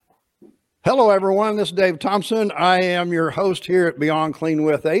Hello, everyone. This is Dave Thompson. I am your host here at Beyond Clean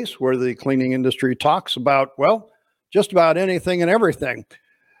with Ace, where the cleaning industry talks about, well, just about anything and everything.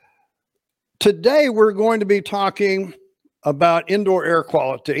 Today, we're going to be talking about indoor air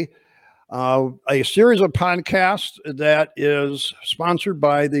quality, a series of podcasts that is sponsored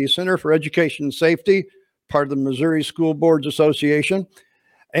by the Center for Education and Safety, part of the Missouri School Boards Association.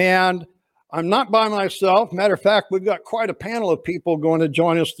 And I'm not by myself. Matter of fact, we've got quite a panel of people going to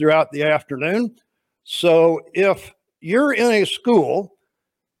join us throughout the afternoon. So if you're in a school,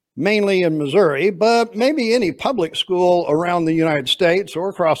 mainly in Missouri, but maybe any public school around the United States or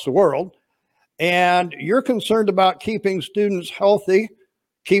across the world, and you're concerned about keeping students healthy,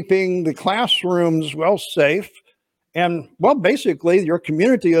 keeping the classrooms well safe, and well, basically your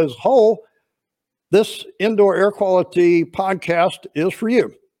community as a whole, this indoor air quality podcast is for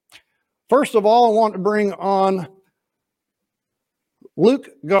you. First of all, I want to bring on Luke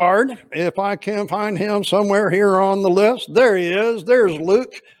Gard, if I can find him somewhere here on the list. There he is. There's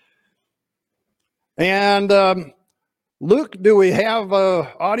Luke. And Luke, do we have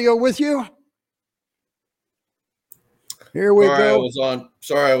audio with you? Here we go.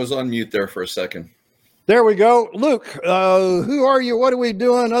 Sorry, I was on mute there for a second. There we go. Luke, who are you? What are we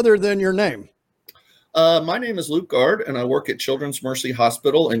doing other than your name? My name is Luke Gard, and I work at Children's Mercy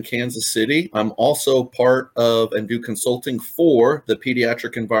Hospital in Kansas City. I'm also part of and do consulting for the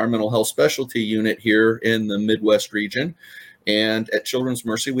Pediatric Environmental Health Specialty Unit here in the Midwest region. And at Children's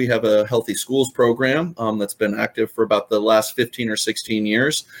Mercy, we have a Healthy Schools program that's been active for about the last 15 or 16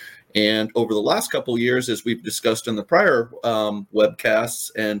 years. And over the last couple of years, as we've discussed in the prior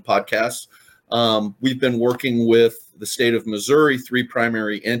webcasts and podcasts, we've been working with the state of Missouri, three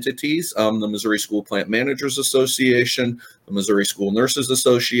primary entities, the Missouri School Plant Managers Association, the Missouri School Nurses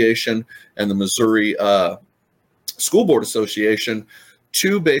Association, and the Missouri School Board Association,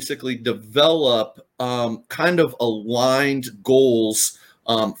 to basically develop kind of aligned goals,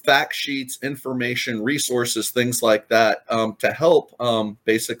 fact sheets, information, resources, things like that, to help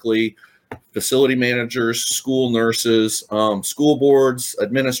basically facility managers, school nurses, school boards,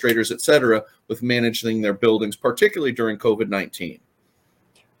 administrators, et cetera, with managing their buildings, particularly during COVID-19.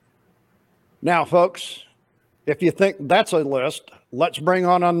 Now, folks, if you think that's a list, let's bring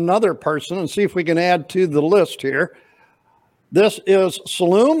on another person and see if we can add to the list here. This is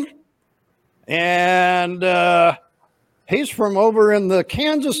Saloom, and he's from over in the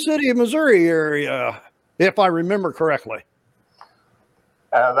Kansas City, Missouri area, if I remember correctly.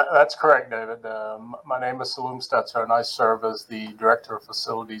 That's correct, David. My name is Saloom Stetzer, and I serve as the Director of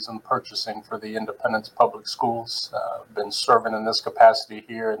Facilities and Purchasing for the Independence Public Schools. Been serving in this capacity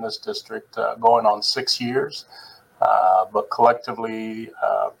here in this district going on 6 years, but collectively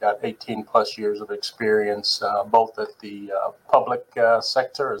got 18 plus years of experience, both at the public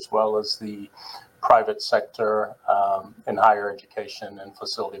sector as well as the private sector in higher education and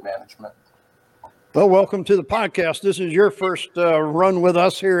facility management. Well, welcome to the podcast. This is your first run with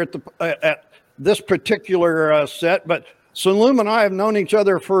us here at this particular set, but Saloom and I have known each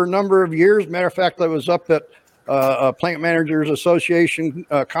other for a number of years. Matter of fact, I was up at a Plant Managers Association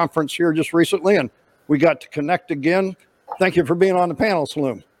conference here just recently, and we got to connect again. Thank you for being on the panel,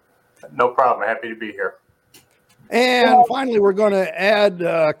 Saloom. No problem. Happy to be here. And finally, we're going to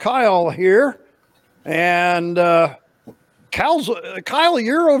add Kyle here. And Kyle,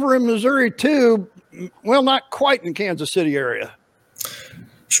 you're over in Missouri too. Well, not quite in Kansas City area.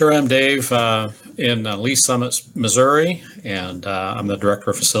 Sure am, Dave, in Lee Summit, Missouri, and I'm the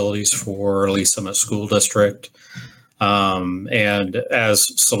Director of Facilities for Lee Summit School District. And as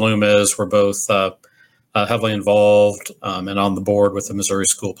Saloom is, we're both heavily involved and on the board with the Missouri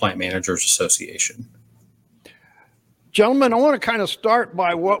School Plant Managers Association. Gentlemen, I want to kind of start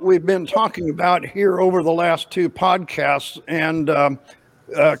by what we've been talking about here over the last two podcasts. And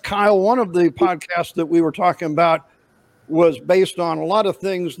Kyle, one of the podcasts that we were talking about was based on a lot of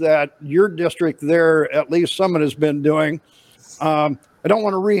things that your district there, at Lee Summit, has been doing. I don't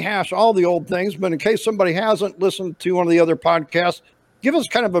want to rehash all the old things, but in case somebody hasn't listened to one of the other podcasts, give us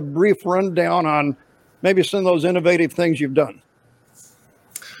kind of a brief rundown on maybe some of those innovative things you've done.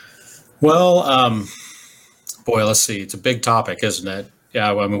 Well, boy, let's see. It's a big topic, isn't it?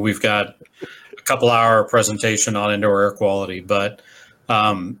 Yeah, I mean, we've got a couple-hour presentation on indoor air quality, but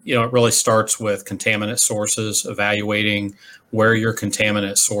it really starts with contaminant sources, evaluating where your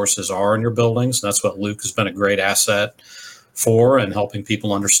contaminant sources are in your buildings. And that's what Luke has been a great asset for, and helping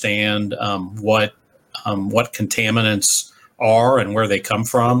people understand what contaminants are and where they come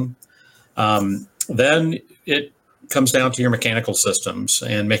from. Then it comes down to your mechanical systems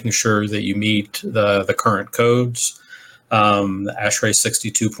and making sure that you meet the current codes. The ASHRAE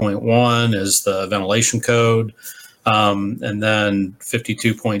 62.1 is the ventilation code. And then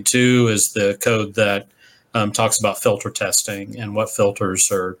 52.2 is the code that talks about filter testing and what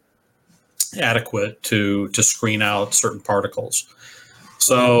filters are adequate to screen out certain particles.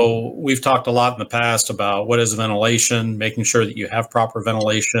 So we've talked a lot in the past about what is ventilation, making sure that you have proper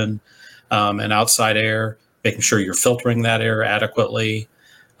ventilation and outside air, making sure you're filtering that air adequately,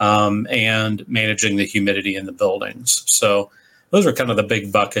 and managing the humidity in the buildings. So those are kind of the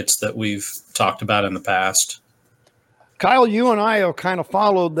big buckets that we've talked about in the past. Kyle, you and I have kind of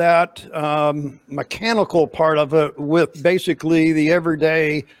followed that mechanical part of it with basically the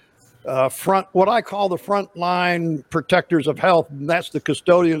everyday what I call the frontline protectors of health. And that's the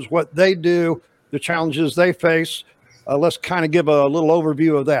custodians, what they do, the challenges they face. Let's kind of give a little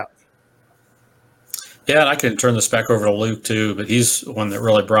overview of that. Yeah, and I can turn this back over to Luke too, but he's the one that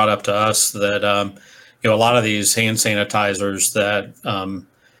really brought up to us that a lot of these hand sanitizers that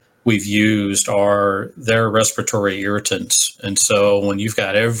we've used they're respiratory irritants. And so when you've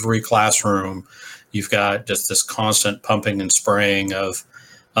got every classroom, you've got just this constant pumping and spraying of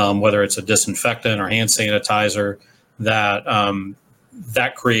whether it's a disinfectant or hand sanitizer,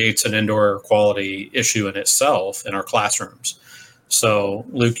 that creates an indoor air quality issue in itself in our classrooms. So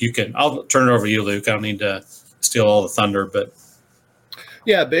Luke, I'll turn it over to you, Luke. I don't need to steal all the thunder, but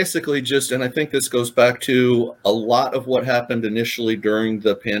yeah, basically and I think this goes back to a lot of what happened initially during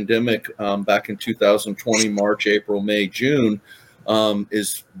the pandemic back in 2020, March, April, May, June,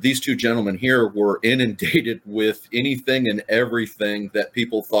 is these two gentlemen here were inundated with anything and everything that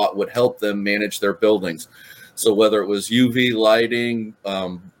people thought would help them manage their buildings. So whether it was UV lighting,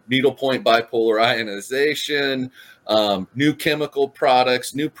 needlepoint bipolar ionization, new chemical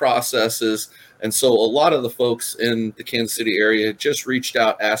products, new processes. And so a lot of the folks in the Kansas City area just reached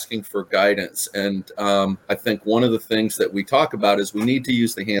out asking for guidance. And I think one of the things that we talk about is we need to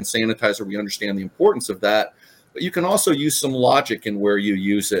use the hand sanitizer. We understand the importance of that, but you can also use some logic in where you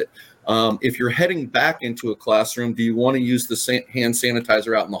use it. If you're heading back into a classroom, do you want to use the hand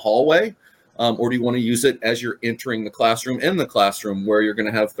sanitizer out in the hallway? Or do you want to use it as you're entering the classroom in the classroom where you're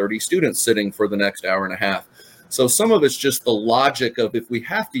going to have 30 students sitting for the next hour and a half? So some of it's just the logic of if we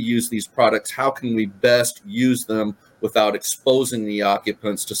have to use these products, how can we best use them without exposing the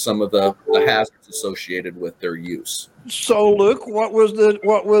occupants to some of the hazards associated with their use? So Luke, what was the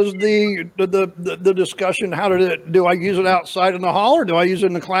discussion? How do I use it outside in the hall, or do I use it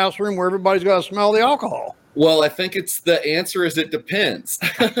in the classroom where everybody's got to smell the alcohol? Well, I think the answer is it depends.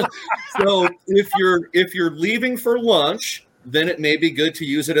 So if you're leaving for lunch, then it may be good to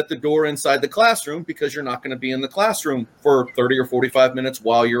use it at the door inside the classroom because you're not going to be in the classroom for 30 or 45 minutes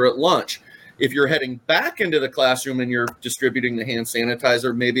while you're at lunch. If you're heading back into the classroom and you're distributing the hand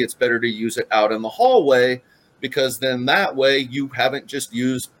sanitizer, maybe it's better to use it out in the hallway, because then that way you haven't just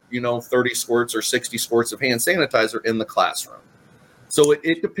used 30 squirts or 60 squirts of hand sanitizer in the classroom. So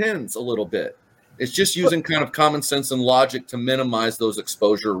it depends a little bit. It's just using kind of common sense and logic to minimize those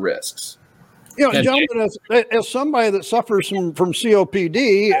exposure risks. Gentlemen, as somebody that suffers from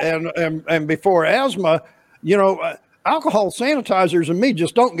COPD and before asthma, alcohol sanitizers and me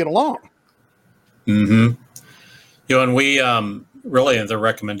just don't get along. Mm-hmm. And we really, in the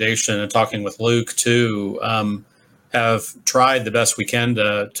recommendation and talking with Luke too, have tried the best we can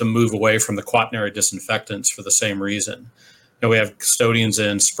to move away from the quaternary disinfectants for the same reason. We have custodians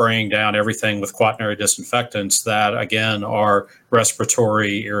in spraying down everything with quaternary disinfectants that, again, are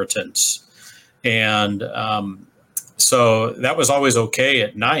respiratory irritants. And so that was always okay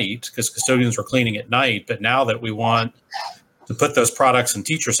at night because custodians were cleaning at night. But now that we want to put those products in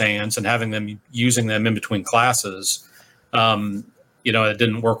teachers' hands and having them using them in between classes, it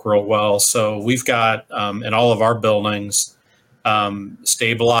didn't work real well. So we've got in all of our buildings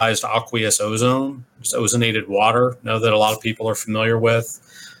stabilized aqueous ozone, just ozonated water. Know that a lot of people are familiar with.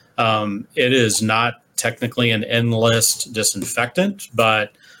 It is not technically an N-list disinfectant,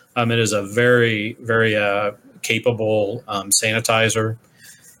 but it is a very, very capable sanitizer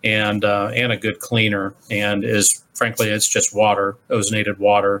and a good cleaner, and it's just water, ozonated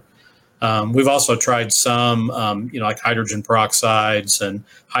water. We've also tried some, like hydrogen peroxides and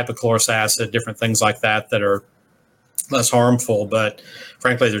hypochlorous acid, different things like that are less harmful, but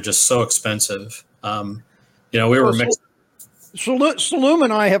frankly, they're just so expensive. We were mixed. Saloom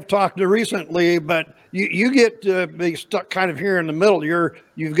and I have talked recently, but you get to be stuck kind of here in the middle.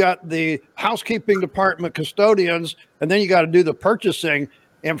 You've got the housekeeping department custodians, and then you got to do the purchasing.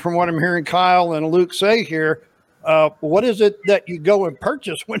 And from what I'm hearing Kyle and Luke say here, what is it that you go and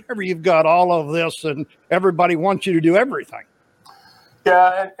purchase whenever you've got all of this and everybody wants you to do everything?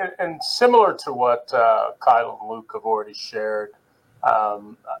 Yeah, and similar to what Kyle and Luke have already shared,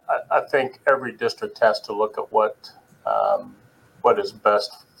 I think every district has to look at what is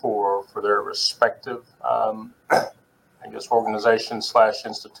best for their respective, I guess, organization slash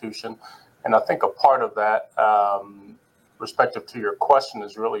institution. And I think a part of that, respective to your question,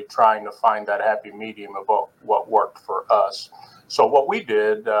 is really trying to find that happy medium about what worked for us. So what we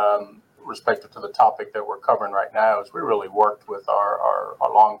did, respective to the topic that we're covering right now, is we really worked with our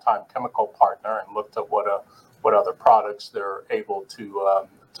longtime chemical partner and looked at what other products they're able to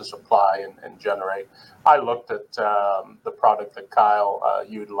supply and generate. I looked at the product that Kyle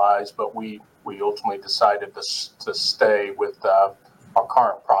utilized, but we ultimately decided to stay with our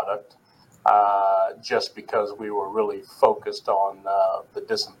current product, just because we were really focused on the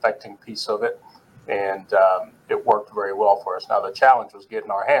disinfecting piece of it, and it worked very well for us. Now the challenge was getting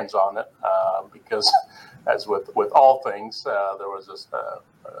our hands on it, because as with all things, there was this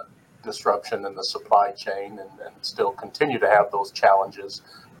disruption in the supply chain, and still continue to have those challenges.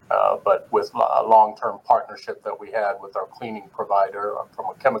 But with a long-term partnership that we had with our cleaning provider from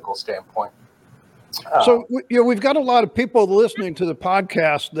a chemical standpoint. So, we've got a lot of people listening to the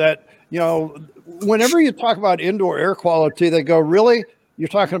podcast that, whenever you talk about indoor air quality, they go, really? You're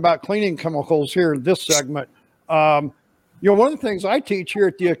talking about cleaning chemicals here in this segment. One of the things I teach here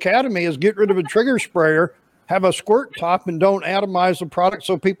at the Academy is get rid of a trigger sprayer, have a squirt top, and don't atomize the product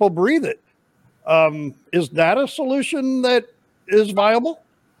so people breathe it. Is that a solution that is viable?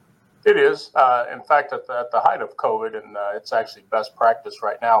 It is. In fact, at the height of COVID, and it's actually best practice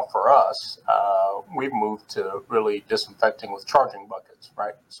right now for us, we've moved to really disinfecting with charging buckets,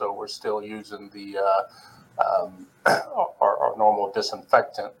 right? So we're still using our normal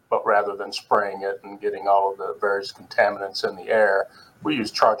disinfectant, but rather than spraying it and getting all of the various contaminants in the air, we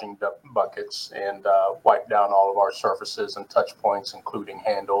use charging buckets and wipe down all of our surfaces and touch points, including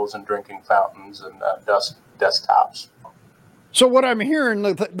handles and drinking fountains and desktops. So what I'm hearing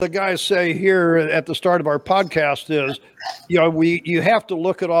the guys say here at the start of our podcast is, you have to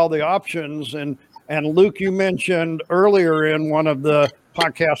look at all the options. And Luke, you mentioned earlier in one of the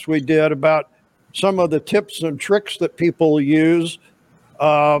podcasts we did about some of the tips and tricks that people use.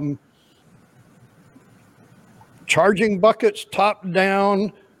 Charging buckets top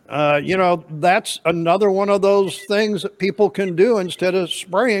down, that's another one of those things that people can do instead of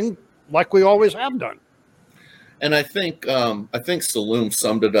spraying like we always have done. And I think Saloom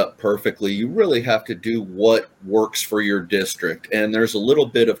summed it up perfectly. You really have to do what works for your district, and there's a little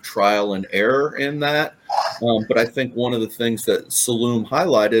bit of trial and error in that. But I think one of the things that Saloom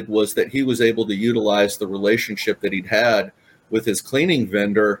highlighted was that he was able to utilize the relationship that he'd had with his cleaning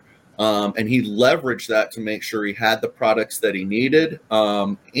vendor, and he leveraged that to make sure he had the products that he needed,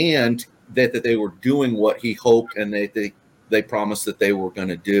 and that they were doing what he hoped and they promised that they were going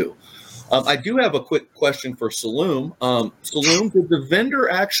to do. I do have a quick question for Saloom. Saloom, did the vendor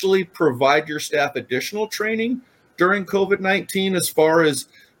actually provide your staff additional training during COVID-19 as far as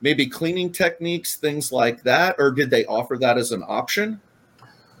maybe cleaning techniques, things like that, or did they offer that as an option?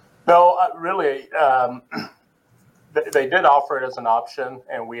 No, really, they did offer it as an option,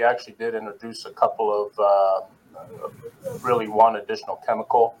 and we actually did introduce a couple of really one additional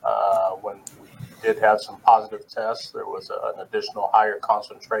chemical. When we did have some positive tests, there was an additional higher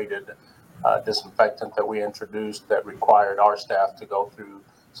concentrated disinfectant that we introduced that required our staff to go through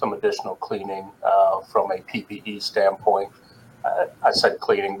some additional cleaning from a PPE standpoint. I said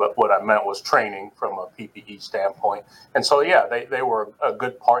cleaning, but what I meant was training from a PPE standpoint. And so, yeah, they were a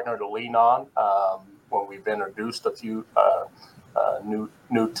good partner to lean on when we've introduced a few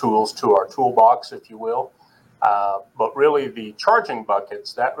new tools to our toolbox, if you will. But really, the charging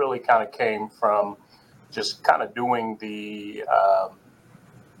buckets, that really kind of came from just kind of doing the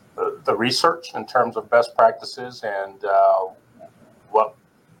research in terms of best practices and what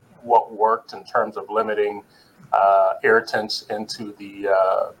worked in terms of limiting irritants into the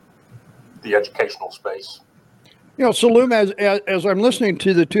educational space. Saloom, as I'm listening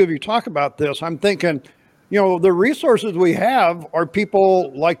to the two of you talk about this, I'm thinking, the resources we have are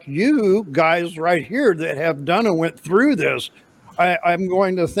people like you guys right here that have done and went through this. I'm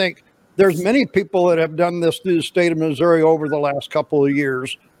going to think there's many people that have done this through the state of Missouri over the last couple of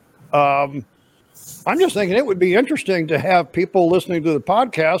years. I'm just thinking it would be interesting to have people listening to the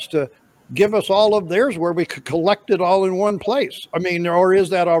podcast to give us all of theirs where we could collect it all in one place. I mean, or is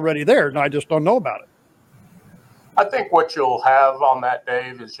that already there and I just don't know about it? I think what you'll have on that,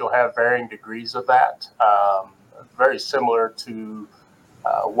 Dave, is you'll have varying degrees of that. Very similar to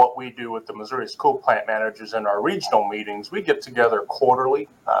what we do with the Missouri School Plant Managers in our regional meetings. We get together quarterly.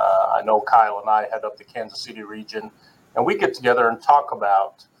 I know Kyle and I head up the Kansas City region, and we get together and talk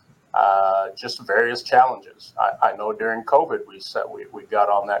about just various challenges. I know during COVID, we got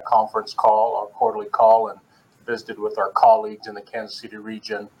on that conference call, our quarterly call, and visited with our colleagues in the Kansas City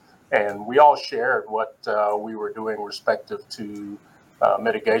region, and we all shared what we were doing respective to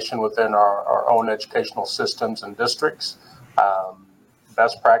mitigation within our own educational systems and districts,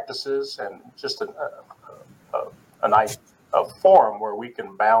 best practices, and just a forum where we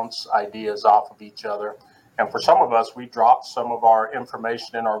can bounce ideas off of each other. And for some of us, we dropped some of our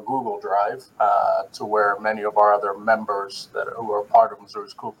information in our Google Drive to where many of our other members who are part of Missouri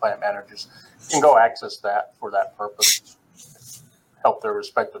School Plant Managers can go access that for that purpose, help their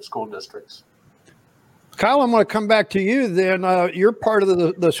respective school districts. Kyle, I'm going to come back to you then. You're part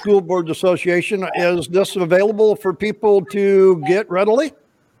of the School Boards Association. Is this available for people to get readily?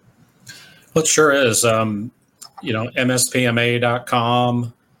 Well, it sure is.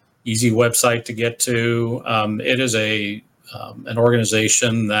 MSPMA.com, easy website to get to. It is an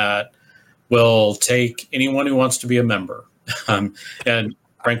organization that will take anyone who wants to be a member. And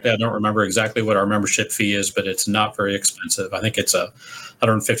frankly, I don't remember exactly what our membership fee is, but it's not very expensive. I think it's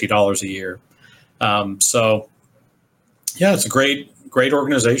 $150 a year. So yeah, it's a great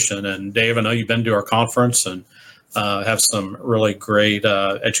organization. And Dave, I know you've been to our conference and have some really great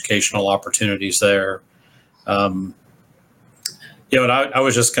educational opportunities there. And I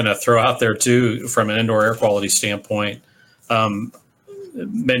was just going to throw out there too, from an indoor air quality standpoint,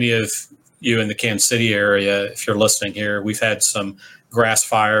 many of you in the Kansas City area, if you're listening here, we've had some grass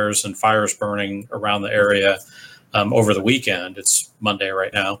fires and fires burning around the area over the weekend. It's Monday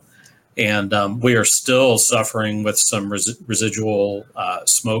right now. And we are still suffering with some residual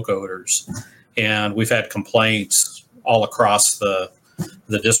smoke odors. And we've had complaints all across the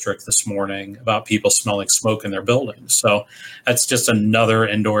district this morning about people smelling smoke in their buildings. So that's just another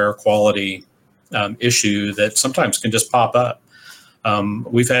indoor air quality issue that sometimes can just pop up.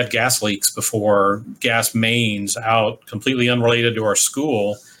 We've had gas leaks before, gas mains out completely unrelated to our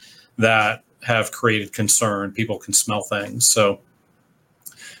school that have created concern. People can smell things. So,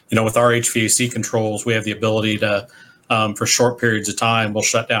 with our HVAC controls, we have the ability to, for short periods of time, we'll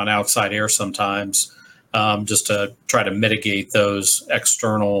shut down outside air sometimes just to try to mitigate those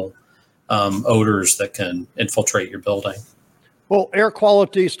external odors that can infiltrate your building. Well, air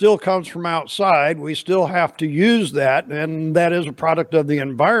quality still comes from outside. We still have to use that, and that is a product of the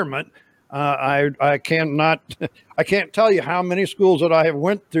environment. I can't tell you how many schools that I have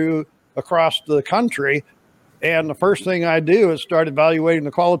went through across the country, and the first thing I do is start evaluating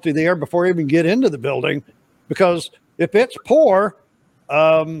the quality of the air before I even get into the building, because if it's poor,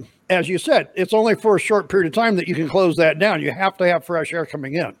 as you said, it's only for a short period of time that you can close that down. You have to have fresh air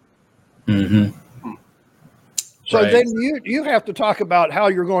coming in. Mm-hmm. So right. Then you have to talk about how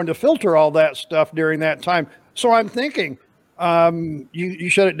you're going to filter all that stuff during that time. So I'm thinking you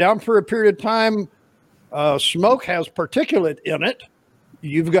shut it down for a period of time. Smoke has particulate in it.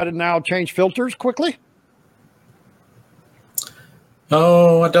 You've got to now change filters quickly.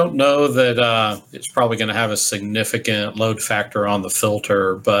 Oh, I don't know that it's probably going to have a significant load factor on the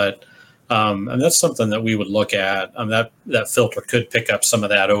filter, but and that's something that we would look at. That filter could pick up some of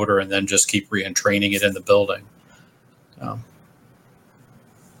that odor and then just keep re-entraining it in the building.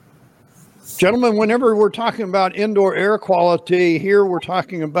 Gentlemen, whenever we're talking about indoor air quality, here we're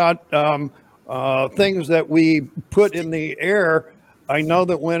talking about things that we put in the air. I know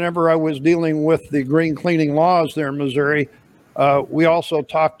that whenever I was dealing with the green cleaning laws there in Missouri, we also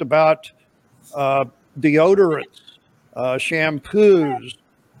talked about deodorants, shampoos,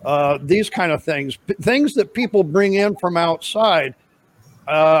 these kind of things that people bring in from outside.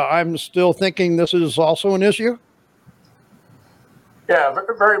 I'm still thinking this is also an issue. Yeah,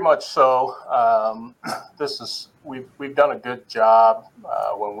 very much so. We've done a good job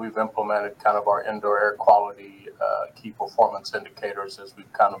when we've implemented kind of our indoor air quality key performance indicators as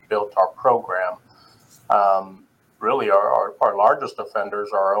we've kind of built our program. Really, our largest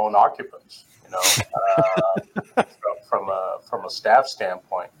offenders are our own occupants. From a staff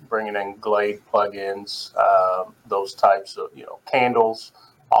standpoint, bringing in Glade plugins, those types of candles,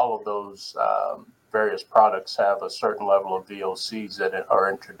 all of those. Various products have a certain level of VOCs that are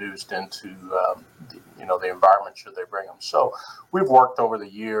introduced into the environment should they bring them. So we've worked over the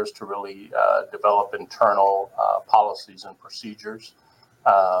years to really develop internal policies and procedures.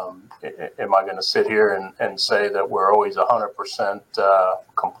 Am I going to sit here and say that we're always 100%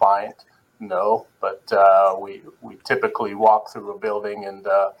 compliant? No, but we typically walk through a building and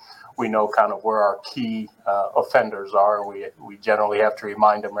we know kind of where our key offenders are. We generally have to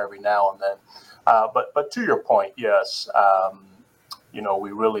remind them every now and then. But to your point, yes,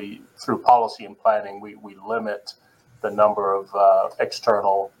 we really, through policy and planning, we limit the number of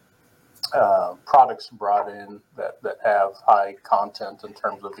external products brought in that have high content in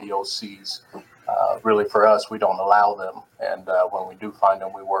terms of VOCs. Really, for us, we don't allow them. And when we do find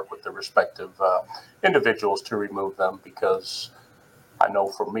them, we work with the respective individuals to remove them, because I know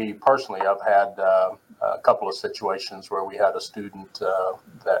for me personally, I've had a couple of situations where we had a student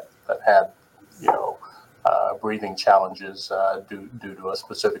that had, breathing challenges due to a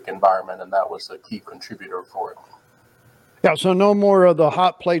specific environment, and that was a key contributor for it. Yeah, so no more of the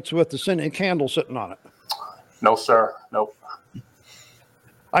hot plates with the scented candle sitting on it. No, sir. Nope.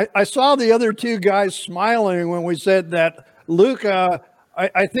 I saw the other two guys smiling when we said that. Luke,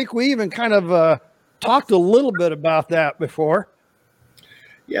 I think we even kind of talked a little bit about that before.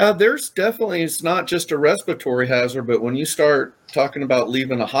 Yeah, there's definitely, it's not just a respiratory hazard, but when you start talking about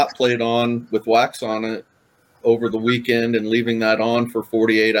leaving a hot plate on with wax on it over the weekend and leaving that on for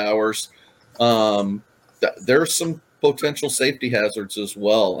 48 hours, there's some potential safety hazards as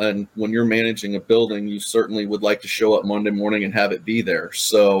well. And when you're managing a building, you certainly would like to show up Monday morning and have it be there.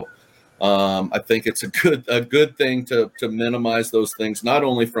 So I think it's a good thing to minimize those things, not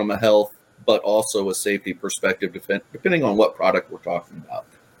only from a health, but also a safety perspective, depending on what product we're talking about.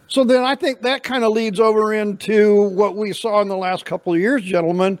 So then I think that kind of leads over into what we saw in the last couple of years,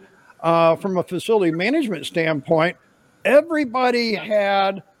 gentlemen, from a facility management standpoint. Everybody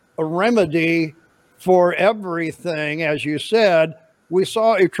had a remedy for everything. As you said, we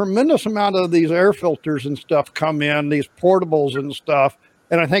saw a tremendous amount of these air filters and stuff come in, these portables and stuff.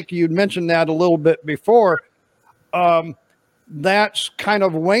 And I think you'd mentioned that a little bit before. That's kind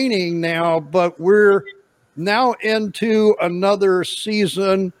of waning now, but we're now into another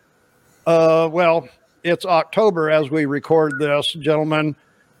season. Well, it's October as we record this, gentlemen.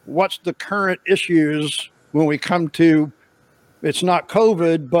 What's the current issues when we come to, it's not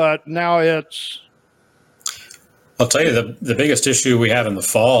COVID, but now it's... I'll tell you, the biggest issue we have in the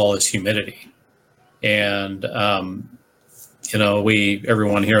fall is humidity. And,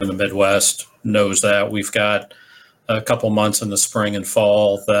 everyone here in the Midwest knows that. We've got a couple months in the spring and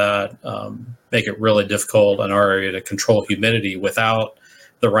fall that make it really difficult in our area to control humidity without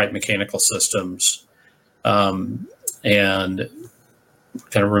the right mechanical systems. And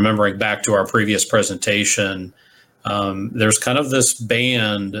kind of remembering back to our previous presentation, there's kind of this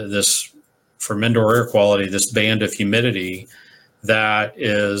band, from indoor air quality, this band of humidity that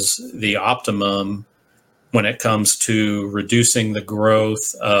is the optimum when it comes to reducing the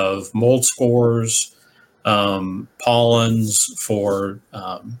growth of mold spores, pollens, for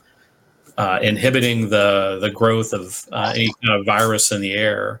inhibiting the growth of any kind of virus in the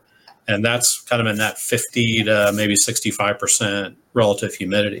air. And that's kind of in that 50 to maybe 65% relative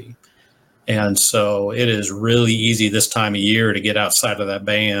humidity. And so it is really easy this time of year to get outside of that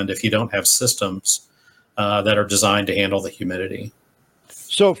band if you don't have systems that are designed to handle the humidity.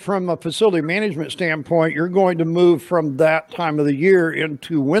 So from a facility management standpoint, you're going to move from that time of the year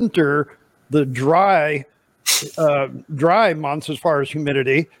into winter, the dry months as far as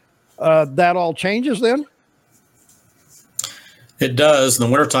humidity. That all changes then? It does. In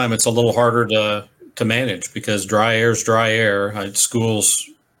the wintertime, it's a little harder to manage because dry air is dry air. Schools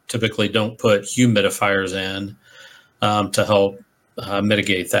typically don't put humidifiers in to help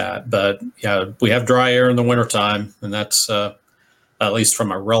mitigate that. But yeah, we have dry air in the wintertime, and that's at least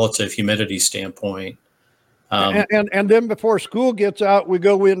from a relative humidity standpoint. And then before school gets out, we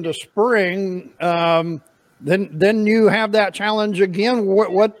go into spring. Then you have that challenge again.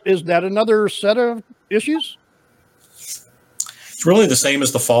 What is that? Another set of issues? It's really the same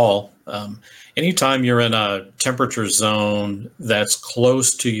as the fall. Anytime you're in a temperature zone that's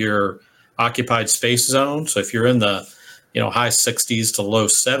close to your occupied space zone, so if you're in the high 60s to low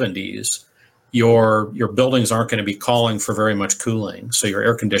 70s, your buildings aren't going to be calling for very much cooling. So your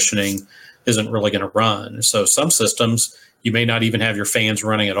air conditioning isn't really going to run. So some systems, you may not even have your fans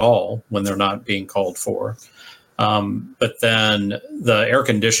running at all when they're not being called for. But then the air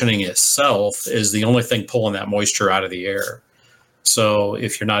conditioning itself is the only thing pulling that moisture out of the air. So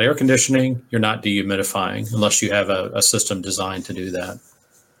if you're not air conditioning, you're not dehumidifying unless you have a system designed to do that.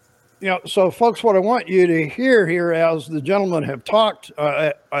 So folks, what I want you to hear here, as the gentlemen have talked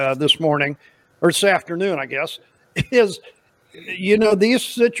this morning, or this afternoon, I guess, is, these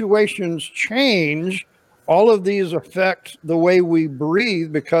situations change. All of these affect the way we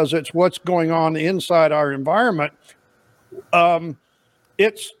breathe because it's what's going on inside our environment.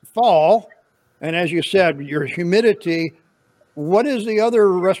 It's fall. And as you said, your humidity. What is the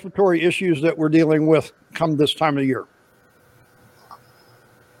other respiratory issues that we're dealing with come this time of year?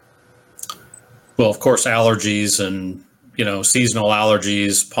 Well, of course, allergies and, seasonal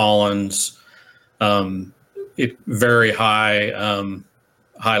allergies, pollens. very high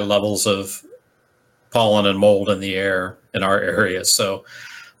levels of pollen and mold in the air in our area. So,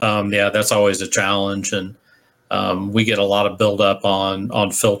 that's always a challenge. And we get a lot of buildup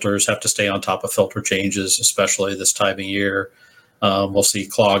on filters, have to stay on top of filter changes, especially this time of year. We'll see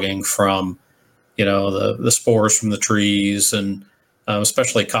clogging from, the spores from the trees, and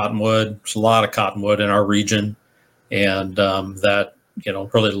especially cottonwood. There's a lot of cottonwood in our region, and that,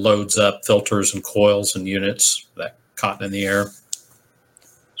 really loads up filters and coils and units, that cotton in the air.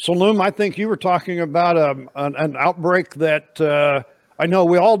 So, Loom, I think you were talking about an outbreak that I know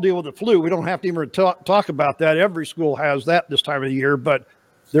we all deal with the flu. We don't have to even talk about that. Every school has that this time of the year, but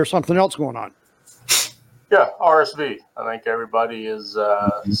there's something else going on. Yeah, RSV. I think everybody is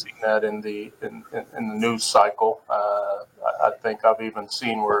seeing that in the news cycle. I think I've even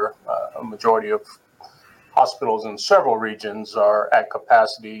seen where a majority of hospitals in several regions are at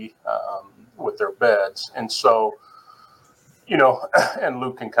capacity with their beds, and so and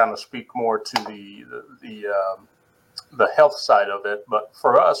Luke can kind of speak more to the health side of it. But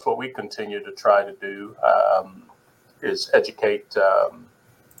for us, what we continue to try to do is educate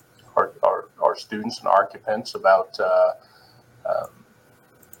our students and occupants about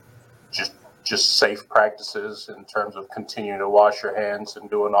just safe practices in terms of continuing to wash your hands and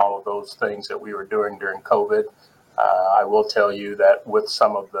doing all of those things that we were doing during COVID. I will tell you that with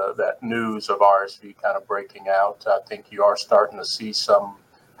some of that news of RSV kind of breaking out, I think you are starting to see some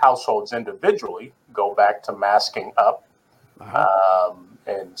households individually go back to masking up.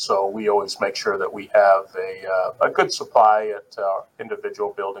 And so we always make sure that we have a good supply at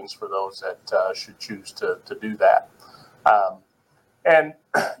individual buildings for those that should choose to do that. And,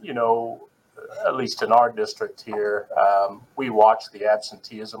 at least in our district here, we watch the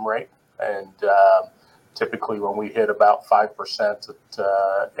absenteeism rate. And typically when we hit about 5%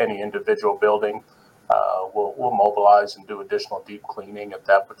 at any individual building, we'll mobilize and do additional deep cleaning at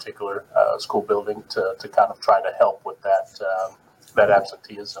that particular school building to kind of try to help with that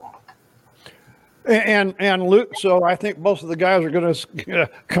absenteeism. And Luke, so I think most of the guys are going to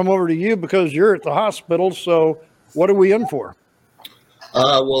come over to you because you're at the hospital. So what are we in for?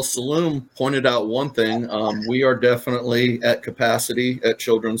 Well, Saloom pointed out one thing. We are definitely at capacity at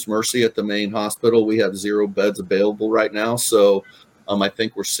Children's Mercy at the main hospital. We have 0 beds available right now. So I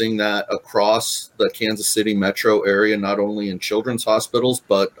think we're seeing that across the Kansas City metro area, not only in children's hospitals,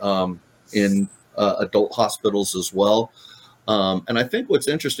 but in adult hospitals as well. And I think what's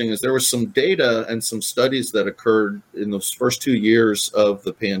interesting is there was some data and some studies that occurred in those first 2 years of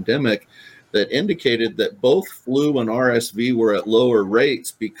the pandemic that indicated that both flu and RSV were at lower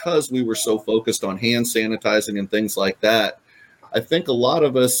rates because we were so focused on hand sanitizing and things like that. I think a lot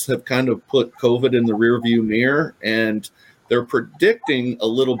of us have kind of put COVID in the rearview mirror, and they're predicting a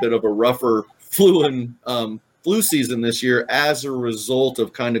little bit of a rougher flu season this year as a result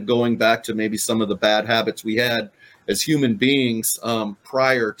of kind of going back to maybe some of the bad habits we had as human beings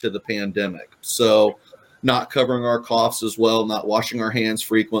prior to the pandemic. So not covering our coughs as well, not washing our hands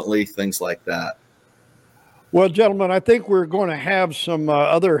frequently, things like that. Well, gentlemen, I think we're going to have some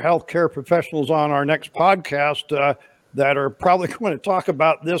other healthcare professionals on our next podcast that are probably going to talk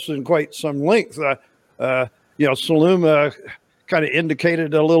about this in quite some length. Saloom kind of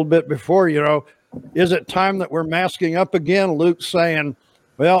indicated a little bit before, is it time that we're masking up again? Luke's saying,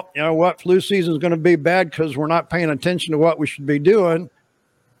 well, you know what, flu season is going to be bad because we're not paying attention to what we should be doing.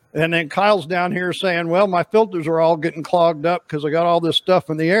 And then Kyle's down here saying, well, my filters are all getting clogged up because I got all this stuff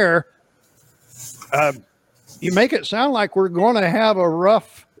in the air. You make it sound like we're going to have a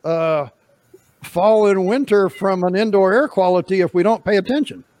rough fall and winter from an indoor air quality if we don't pay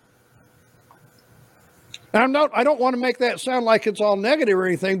attention. And I don't want to make that sound like it's all negative or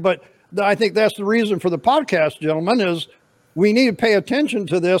anything, but I think that's the reason for the podcast, gentlemen, is we need to pay attention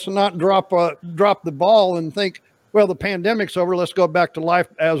to this and not drop the ball and think, well, the pandemic's over, let's go back to life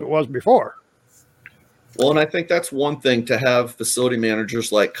as it was before. Well, and I think that's one thing to have facility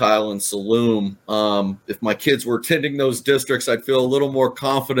managers like Kyle and Saloom. If my kids were attending those districts, I'd feel a little more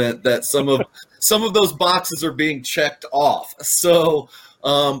confident that some of those boxes are being checked off. So,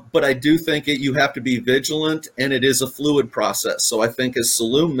 but I do think you have to be vigilant, and it is a fluid process. So I think, as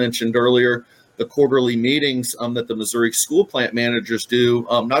Saloom mentioned earlier, the quarterly meetings that the Missouri school plant managers do,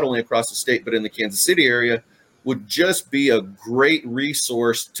 not only across the state, but in the Kansas City area, would just be a great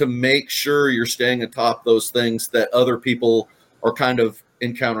resource to make sure you're staying atop those things that other people are kind of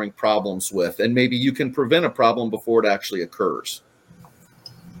encountering problems with. And maybe you can prevent a problem before it actually occurs.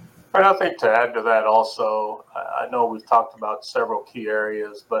 And I think to add to that also, I know we've talked about several key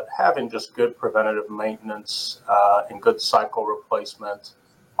areas, but having just good preventative maintenance and good cycle replacement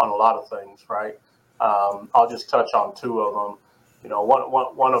on a lot of things, right? I'll just touch on two of them.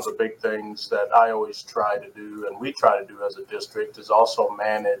 One of the big things that I always try to do, and we try to do as a district, is also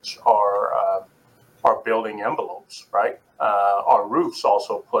manage our building envelopes, right? Our roofs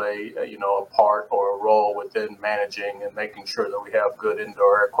also play, a part or a role within managing and making sure that we have good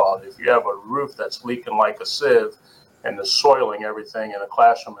indoor air quality. If you have a roof that's leaking like a sieve and is soiling everything in a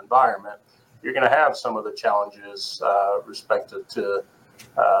classroom environment, you're going to have some of the challenges respective to,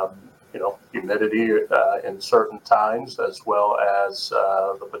 humidity in certain times, as well as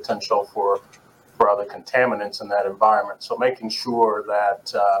the potential for other contaminants in that environment. So making sure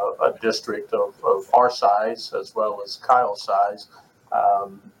that a district of our size, as well as Kyle's size,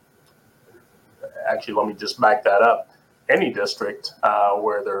 actually, let me just back that up. Any district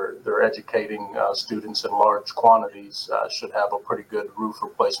where they're educating students in large quantities should have a pretty good roof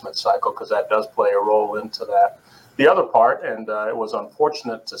replacement cycle, because that does play a role into that. The other part, and it was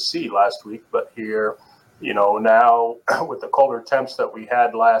unfortunate to see last week, but here, now with the colder temps that we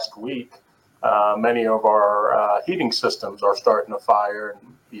had last week, many of our heating systems are starting to fire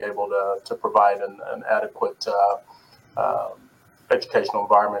and be able to provide an adequate educational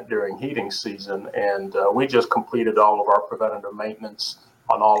environment during heating season. And we just completed all of our preventative maintenance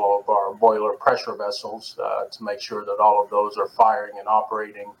on all of our boiler pressure vessels to make sure that all of those are firing and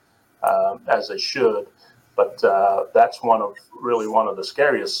operating as they should. But that's one of the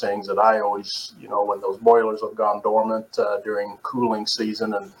scariest things that I always, when those boilers have gone dormant during cooling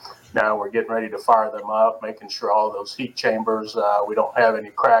season, and now we're getting ready to fire them up, making sure all those heat chambers, we don't have any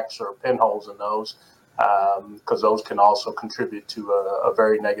cracks or pinholes in those, because those can also contribute to a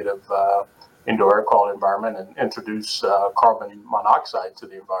very negative indoor air quality environment and introduce carbon monoxide to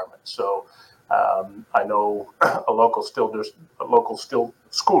the environment. So I know a local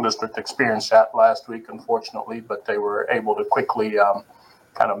school district experienced that last week, unfortunately, but they were able to quickly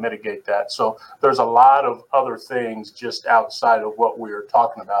kind of mitigate that. So there's a lot of other things just outside of what we were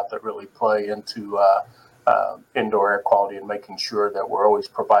talking about that really play into indoor air quality, and making sure that we're always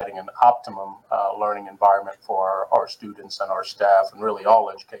providing an optimum learning environment for our students and our staff, and really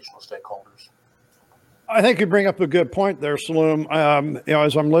all educational stakeholders. I think you bring up a good point there, Saloom.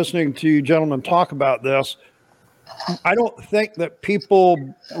 As I'm listening to you gentlemen talk about this, I don't think that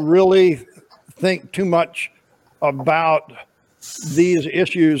people really think too much about these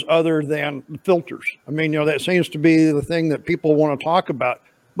issues other than filters. I mean, that seems to be the thing that people want to talk about,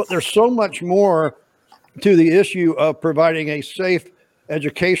 but there's so much more to the issue of providing a safe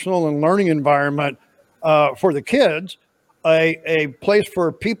educational and learning environment for the kids, a place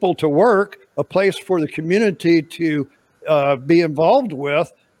for people to work, a place for the community to be involved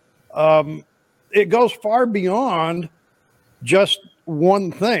with. It goes far beyond just one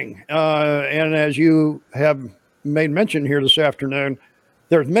thing. And as you have made mention here this afternoon,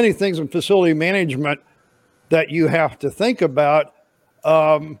 there's many things in facility management that you have to think about.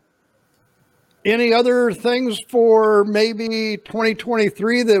 Any other things for maybe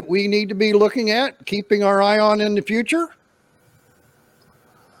 2023 that we need to be looking at, keeping our eye on in the future?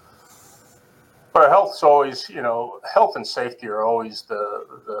 But health's always, health and safety are always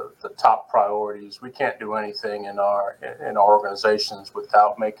the top priorities. We can't do anything in our organizations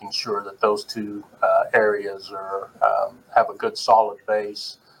without making sure that those two areas have a good solid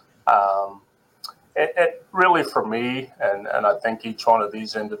base. It really, for me, and I think each one of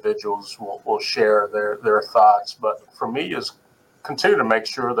these individuals will share their thoughts, but for me is continue to make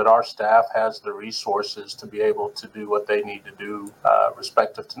sure that our staff has the resources to be able to do what they need to do,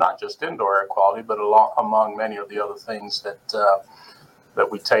 respective to not just indoor air quality, but among many of the other things that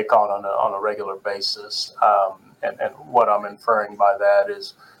we take on a regular basis. And what I'm inferring by that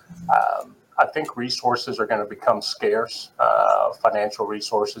is, I think resources are going to become scarce. Financial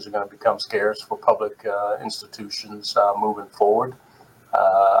resources are going to become scarce for public institutions moving forward.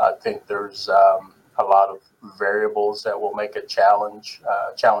 I think there's a lot of variables that will make it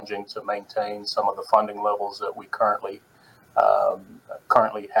challenging to maintain some of the funding levels that we currently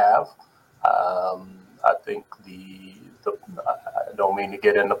have. I think I don't mean to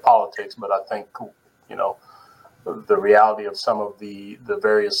get into politics, but I think the reality of some of the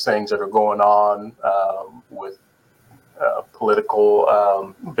various things that are going on with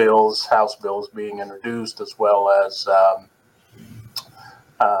political bills, House bills being introduced, as well as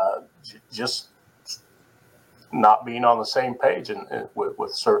just not being on the same page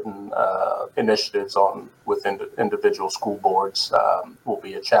with certain initiatives within individual school boards will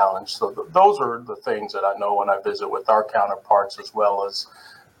be a challenge. So those are the things that I know when I visit with our counterparts, as well as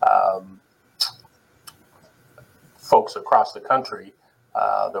folks across the country,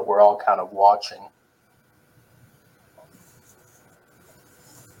 that we're all kind of watching.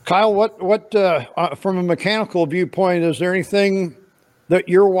 Kyle, what from a mechanical viewpoint, is there anything that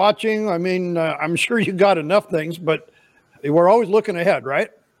you're watching? I mean, I'm sure you got enough things, but we're always looking ahead, right?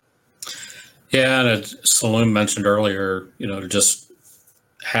 Yeah, and as Saloom mentioned earlier, just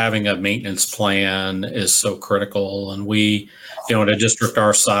having a maintenance plan is so critical. And we, in a district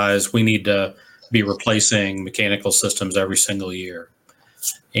our size, we need to be replacing mechanical systems every single year.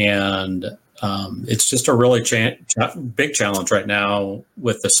 And it's just a really big challenge right now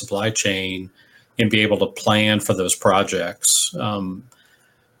with the supply chain and be able to plan for those projects.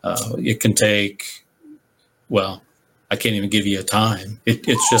 It can take, well, I can't even give you a time.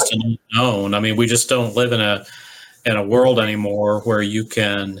 It's just an unknown. I mean, we just don't live in a world anymore where you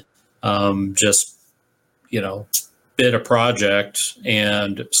can just, bid a project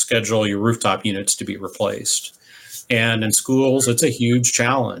and schedule your rooftop units to be replaced. And in schools, it's a huge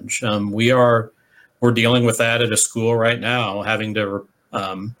challenge. We're dealing with that at a school right now, having to,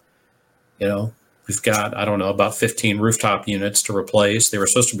 we've got, I don't know, about 15 rooftop units to replace. They were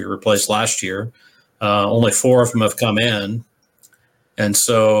supposed to be replaced last year. Only 4 of them have come in. And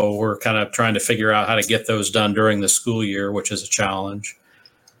so we're kind of trying to figure out how to get those done during the school year, which is a challenge.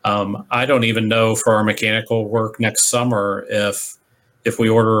 I don't even know for our mechanical work next summer if we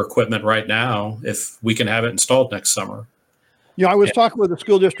order equipment right now, if we can have it installed next summer. I was talking with a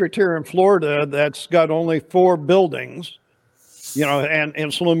school district here in Florida that's got only 4 buildings, and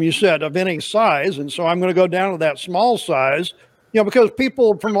Saloom, you said of any size. And so I'm going to go down to that small size, because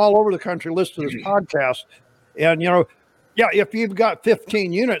people from all over the country listen to this podcast. And, if you've got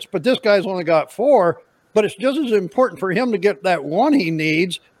 15 units, but this guy's only got 4, but it's just as important for him to get that one he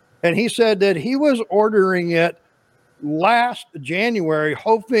needs. And he said that he was ordering it last January,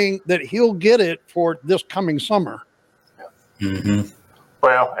 hoping that he'll get it for this coming summer. Mm-hmm.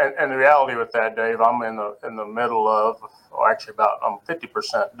 Well, and the reality with that, Dave, I'm in the middle of, actually I'm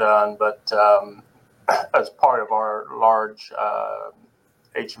 50% done, but as part of our large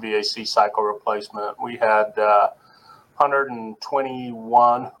HVAC cycle replacement, we had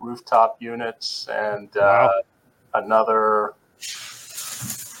 121 rooftop units and another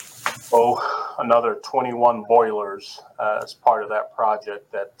 21 boilers as part of that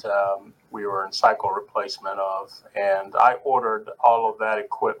project that we were in cycle replacement of. And I ordered all of that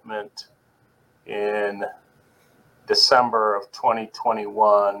equipment in December of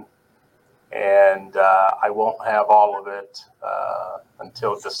 2021, and I won't have all of it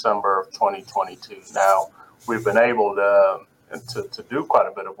until December of 2022. Now, we've been able to do quite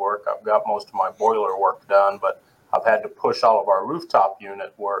a bit of work. I've got most of my boiler work done, but I've had to push all of our rooftop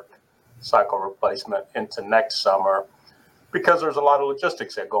unit work, cycle replacement, into next summer because there's a lot of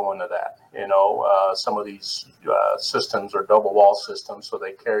logistics that go into that. Some of these systems are double wall systems, so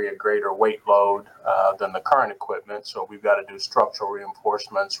they carry a greater weight load than the current equipment. So we've got to do structural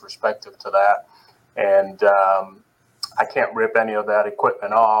reinforcements respective to that. And I can't rip any of that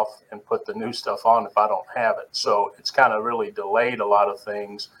equipment off and put the new stuff on if I don't have it. So it's kind of really delayed a lot of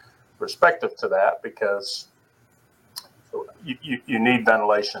things respective to that because you need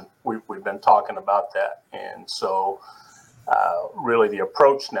ventilation. We've been talking about that. And so really the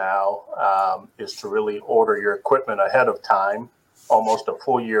approach now is to really order your equipment ahead of time, almost a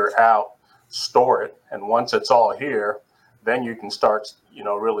full year out, store it. And once it's all here, then you can start,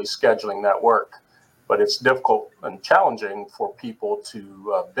 really scheduling that work. But it's difficult and challenging for people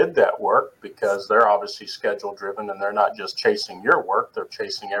to bid that work because they're obviously schedule driven and they're not just chasing your work, they're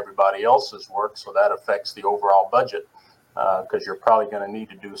chasing everybody else's work. So that affects the overall budget because you're probably going to need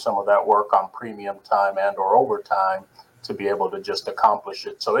to do some of that work on premium time and or overtime to be able to just accomplish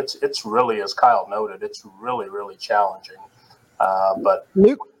it. So it's really, as Kyle noted, it's really, really challenging. But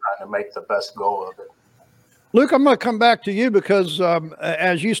Luke, we're trying to make the best go of it. Luke, I'm going to come back to you because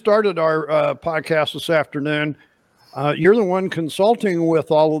as you started our podcast this afternoon, you're the one consulting with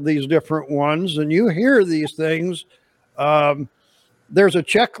all of these different ones, and you hear these things. There's a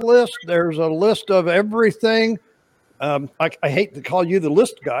checklist. There's a list of everything. I hate to call you the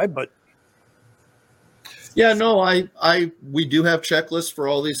list guy, but yeah, no, we do have checklists for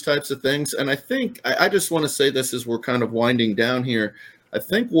all these types of things, and I think I just want to say this as we're kind of winding down here. I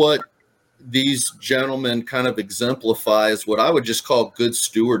think what these gentlemen kind of exemplifies what I would just call good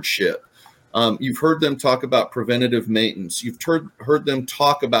stewardship. You've heard them talk about preventative maintenance. You've heard them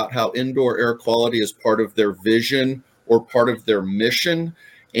talk about how indoor air quality is part of their vision or part of their mission.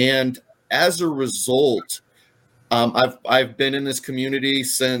 And as a result, I've been in this community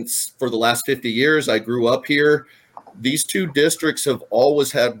for the last 50 years. I grew up here. These two districts have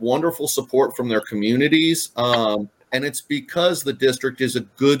always had wonderful support from their communities. And it's because the district is a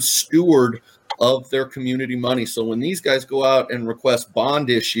good steward of their community money. So when these guys go out and request bond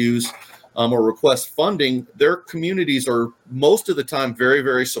issues or request funding, their communities are most of the time very,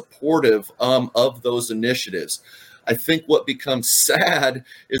 very supportive of those initiatives. I think what becomes sad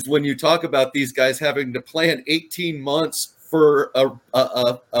is when you talk about these guys having to plan 18 months for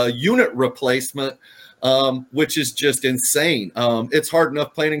a unit replacement, which is just insane. It's hard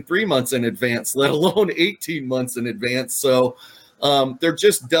enough planning 3 months in advance, let alone 18 months in advance. So they're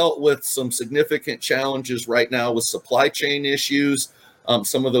just dealt with some significant challenges right now with supply chain issues,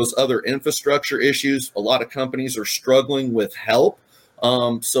 some of those other infrastructure issues. A lot of companies are struggling with help.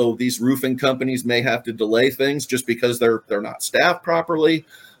 So these roofing companies may have to delay things just because they're not staffed properly.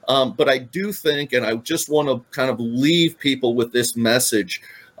 But I do think, and I just want to kind of leave people with this message,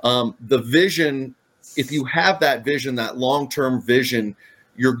 the vision, if you have that vision, that long-term vision,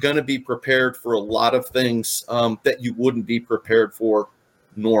 you're going to be prepared for a lot of things that you wouldn't be prepared for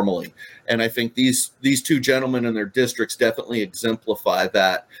normally. And I think these two gentlemen and their districts definitely exemplify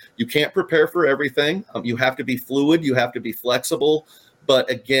that. You can't prepare for everything. You have to be fluid. You have to be flexible. But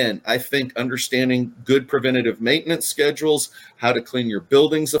again, I think understanding good preventative maintenance schedules, how to clean your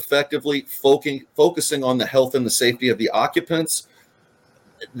buildings effectively, focusing on the health and the safety of the occupants,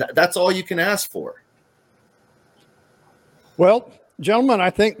 that's all you can ask for. Well, gentlemen, I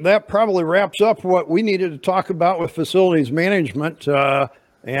think that probably wraps up what we needed to talk about with facilities management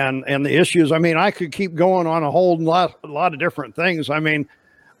and the issues. I mean, I could keep going on a whole lot of different things. I mean,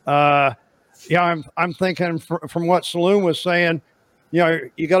 I'm thinking from what Saloom was saying,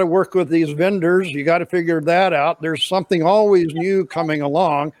 you got to work with these vendors. You got to figure that out. There's something always new coming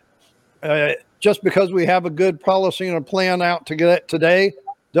along. Just because we have a good policy and a plan out to get today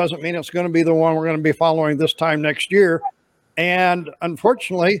doesn't mean it's going to be the one we're going to be following this time next year. And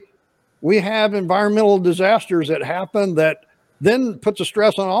unfortunately, we have environmental disasters that happen that then puts a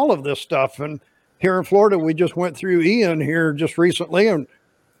stress on all of this stuff. And here in Florida, we just went through Ian here just recently. And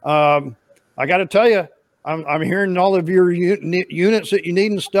I got to tell you, I'm hearing all of your units that you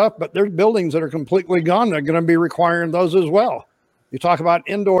need and stuff, but there's buildings that are completely gone. They're going to be requiring those as well. You talk about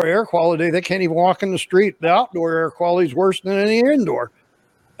indoor air quality. They can't even walk in the street. The outdoor air quality is worse than any indoor.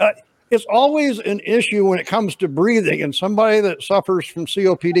 It's always an issue when it comes to breathing. And somebody that suffers from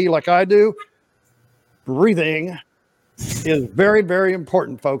COPD like I do, breathing is very, very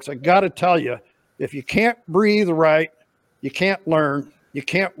important, folks. I got to tell you, if you can't breathe right, you can't learn, you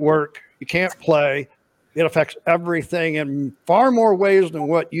can't work, you can't play. It affects everything in far more ways than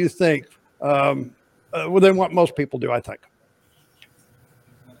what you think, than what most people do, I think.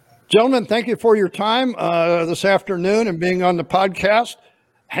 Gentlemen, thank you for your time this afternoon and being on the podcast.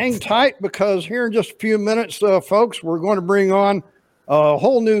 Hang tight, because here in just a few minutes, folks, we're going to bring on a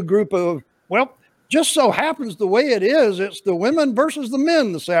whole new group of, well, just so happens the way it is, it's the women versus the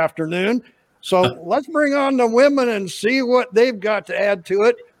men this afternoon. So let's bring on the women and see what they've got to add to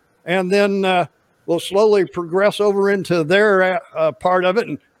it. And then we'll slowly progress over into their part of it,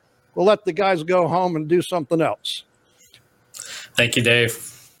 and we'll let the guys go home and do something else. Thank you, Dave.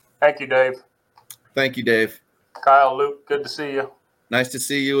 Thank you, Dave. Thank you, Dave. Kyle, Luke, good to see you. Nice to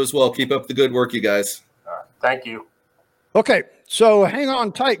see you as well. Keep up the good work, you guys. All right, thank you. Okay, so hang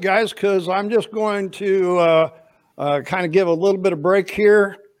on tight, guys, because I'm just going to kind of give a little bit of break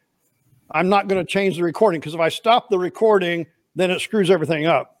here. I'm not going to change the recording, because if I stop the recording, then it screws everything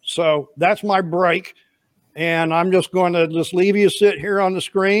up. So that's my break. And I'm just going to just leave you sit here on the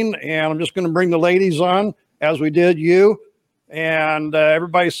screen, and I'm just going to bring the ladies on as we did you. And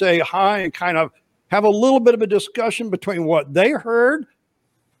everybody say hi and kind of have a little bit of a discussion between what they heard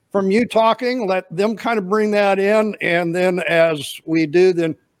from you talking. Let them kind of bring that in. And then as we do,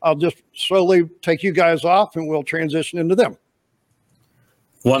 then I'll just slowly take you guys off and we'll transition into them.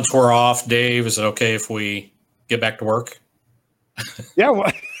 Once we're off, Dave, is it okay if we get back to work? Yeah, well,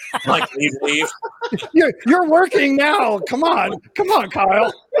 Like leave? you're working now. Come on,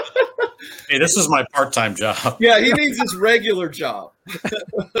 Kyle. Hey, this is my part-time job. Yeah, he needs his regular job.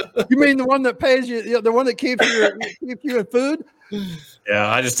 You mean the one that pays you, the one that keeps you in food? Yeah,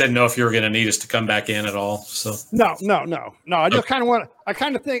 I just didn't know if you were going to need us to come back in at all. So No. I just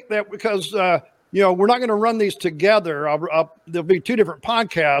kind of think that because we're not going to run these together. There'll be two different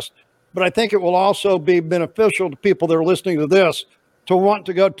podcasts, but I think it will also be beneficial to people that are listening to this to want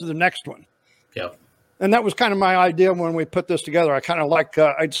to go to the next one. Yep. And that was kind of my idea when we put this together. I kind of like,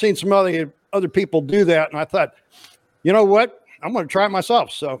 I'd seen some other people do that. And I thought, you know what? I'm going to try it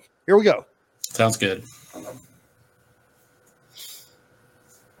myself. So here we go. Sounds good.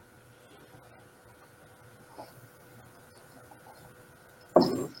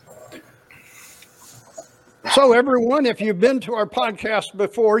 So everyone, if you've been to our podcast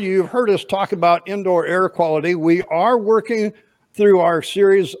before, you've heard us talk about indoor air quality. We are working through our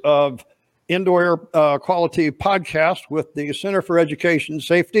series of indoor air quality podcasts with the Center for Education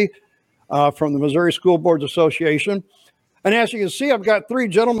Safety from the Missouri School Boards Association. And as you can see, I've got three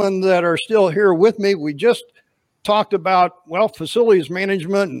gentlemen that are still here with me. We just talked about, well, facilities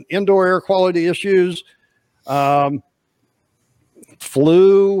management and indoor air quality issues,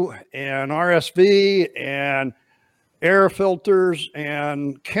 flu and RSV and air filters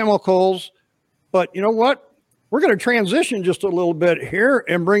and chemicals. But you know what? We're going to transition just a little bit here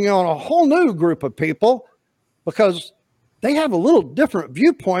and bring on a whole new group of people because they have a little different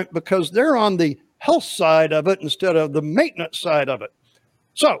viewpoint because they're on the health side of it instead of the maintenance side of it.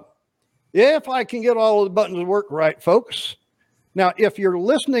 So if I can get all of the buttons to work right, folks. Now, if you're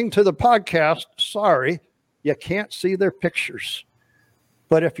listening to the podcast, sorry, you can't see their pictures.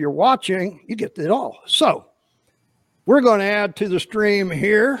 But if you're watching, you get it all. So we're going to add to the stream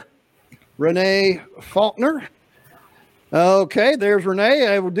here, Renee Faulkner. Okay, there's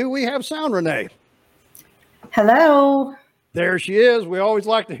Renee. Do we have sound, Renee? Hello. There she is. We always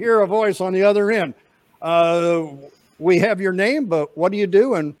like to hear a voice on the other end. We have your name, but what do you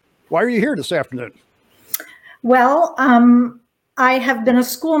do and why are you here this afternoon? Well, I have been a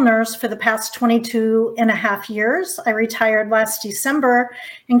school nurse for the past 22 and a half years. I retired last December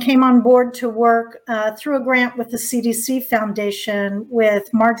and came on board to work through a grant with the CDC Foundation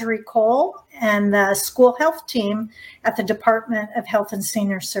with Marjorie Cole and the school health team at the Department of Health and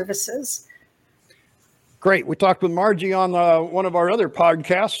Senior Services. Great. We talked with Margie on one of our other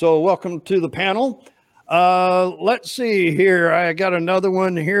podcasts, so welcome to the panel. Let's see here. I got another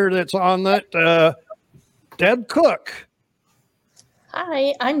one here that's on that. Deb Cook.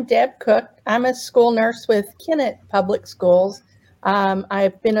 Hi, I'm Deb Cook. I'm a school nurse with Kennett Public Schools.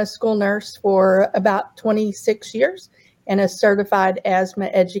 I've been a school nurse for about 26 years and a certified asthma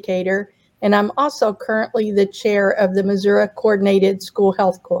educator. And I'm also currently the chair of the Missouri Coordinated School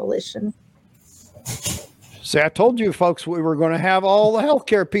Health Coalition. See, I told you folks we were going to have all the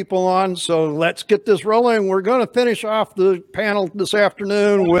healthcare people on, so let's get this rolling. We're going to finish off the panel this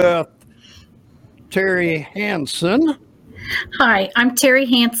afternoon with Terry Hansen. Hi, I'm Terry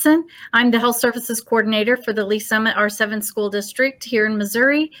Hansen. I'm the Health Services Coordinator for the Lee Summit R7 School District here in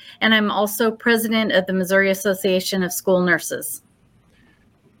Missouri, and I'm also president of the Missouri Association of School Nurses.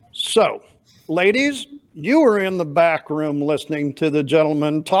 So, ladies, you were in the back room listening to the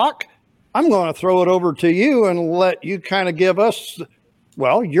gentleman talk. I'm going to throw it over to you and let you kind of give us,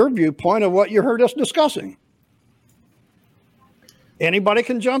 well, your viewpoint of what you heard us discussing. Anybody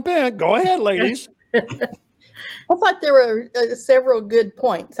can jump in. Go ahead, ladies. I thought there were several good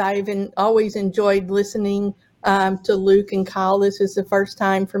points. I've always enjoyed listening to Luke and Kyle. This is the first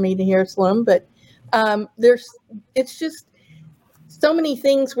time for me to hear Sloan, but it's just so many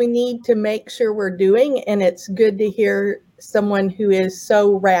things we need to make sure we're doing, and it's good to hear someone who is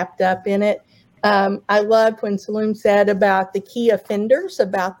so wrapped up in it. I loved when Saloom said about the key offenders,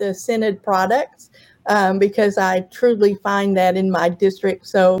 about the scented products, because I truly find that in my district.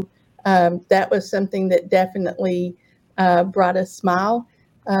 So that was something that definitely brought a smile.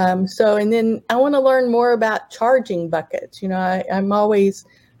 And then I want to learn more about charging buckets. You know, I'm always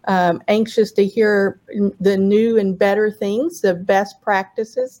anxious to hear the new and better things, the best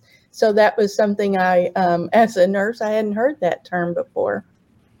practices. So that was something I, as a nurse, I hadn't heard that term before.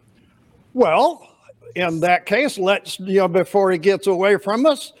 Well, in that case, let's, before he gets away from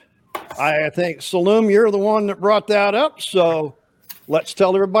us, I think, Saloom, you're the one that brought that up. So let's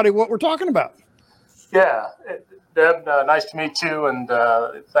tell everybody what we're talking about. Yeah, Deb, nice to meet you, and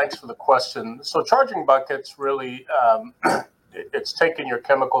thanks for the question. So charging buckets really, it's taking your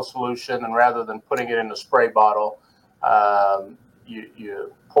chemical solution, and rather than putting it in a spray bottle,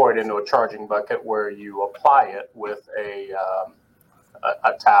 you pour it into a charging bucket where you apply it with a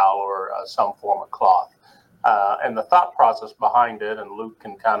towel or some form of cloth. And the thought process behind it, and Luke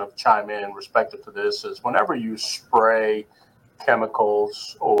can kind of chime in respective to this, is whenever you spray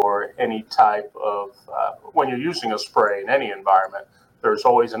chemicals or any type of, when you're using a spray in any environment, there's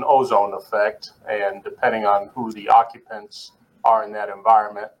always an ozone effect. And depending on who the occupants are in that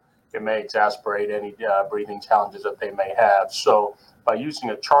environment, it may exacerbate any breathing challenges that they may have. So by using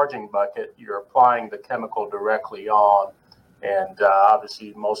a charging bucket, you're applying the chemical directly on. And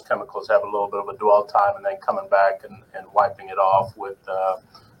obviously, most chemicals have a little bit of a dwell time, and then coming back and wiping it off with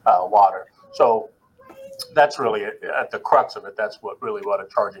water. So that's really at the crux of it. That's what a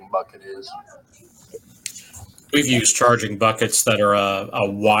charging bucket is. We've used charging buckets that are a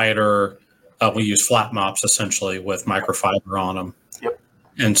wider, we use flat mops essentially with microfiber on them. Yep.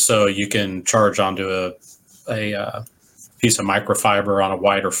 And so you can charge onto a piece of microfiber on a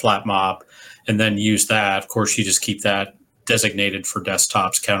white or flat mop, and then use that. Of course, you just keep that designated for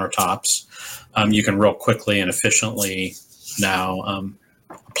desktops, countertops. You can real quickly and efficiently now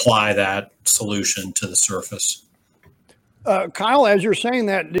apply that solution to the surface. Kyle, as you're saying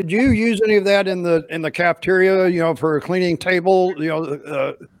that, did you use any of that in the cafeteria, for cleaning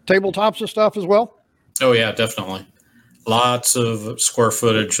tabletops and stuff as well? Oh yeah, definitely. Lots of square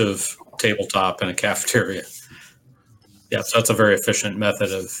footage of tabletop in a cafeteria. Yeah, so that's a very efficient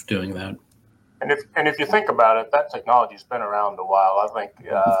method of doing that. And if you think about it, that technology's been around a while. I think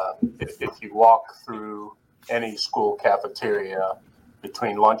if you walk through any school cafeteria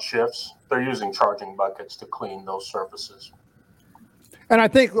between lunch shifts, they're using charging buckets to clean those surfaces. And I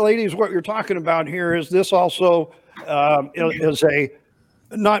think, ladies, what you're talking about here is this also is a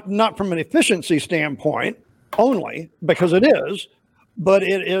not from an efficiency standpoint only, because it is, but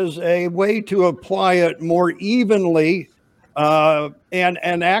it is a way to apply it more evenly.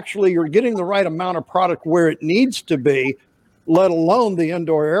 And actually you're getting the right amount of product where it needs to be, let alone the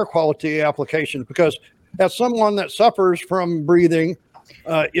indoor air quality applications. Because as someone that suffers from breathing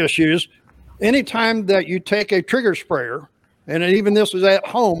issues, anytime that you take a trigger sprayer, and even this is at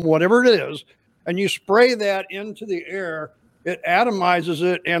home, whatever it is, and you spray that into the air, it atomizes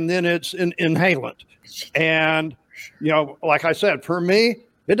it, and then it's an inhalant. And, like I said, for me,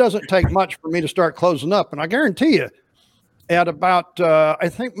 it doesn't take much for me to start closing up. And I guarantee you, at about, I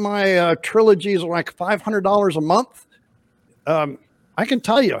think my trilogy is like $500 a month. I can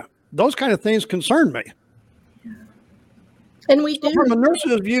tell you, those kind of things concern me. And we do. From a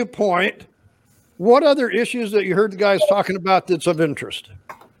nurse's viewpoint, what other issues that you heard the guys talking about that's of interest?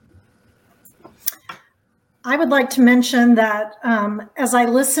 I would like to mention that as I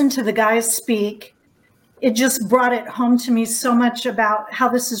listened to the guys speak, it just brought it home to me so much about how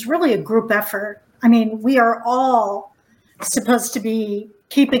this is really a group effort. I mean, we are all supposed to be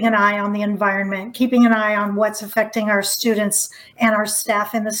keeping an eye on the environment, keeping an eye on what's affecting our students and our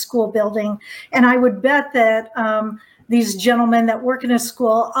staff in the school building. And I would bet that these gentlemen that work in a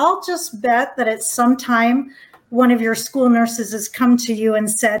school, I'll just bet that at some time, one of your school nurses has come to you and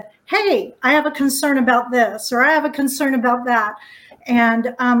said, hey, I have a concern about this, or I have a concern about that.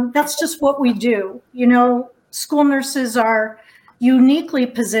 And that's just what we do. School nurses are uniquely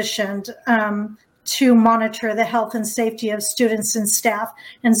positioned to monitor the health and safety of students and staff.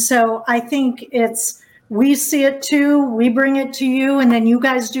 And so I think we see it too, we bring it to you, and then you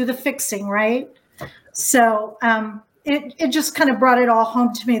guys do the fixing, right? So it just kind of brought it all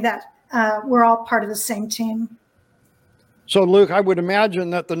home to me that we're all part of the same team. So, Luke, I would imagine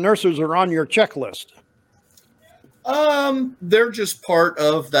that the nurses are on your checklist. They're just part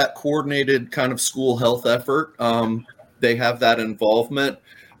of that coordinated kind of school health effort. They have that involvement.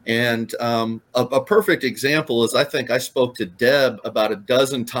 And a perfect example is, I think I spoke to Deb about a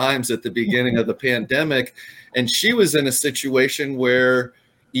dozen times at the beginning of the pandemic, and she was in a situation where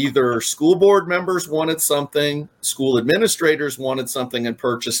either school board members wanted something, school administrators wanted something and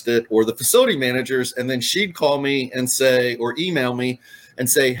purchased it, or the facility managers. And then she'd call me and say, or email me and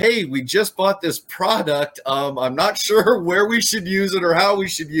say, hey, we just bought this product. I'm not sure where we should use it or how we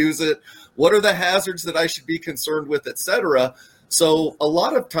should use it. What are the hazards that I should be concerned with, et cetera. So a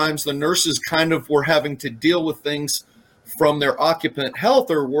lot of times the nurses kind of were having to deal with things from their occupant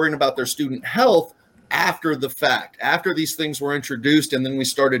health or worrying about their student health after the fact, after these things were introduced, and then we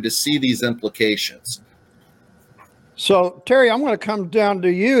started to see these implications. So, Terry, I'm going to come down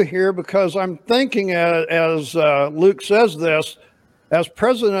to you here, because I'm thinking, as Luke says this, as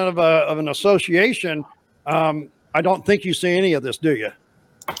president of an association, I don't think you see any of this, do you?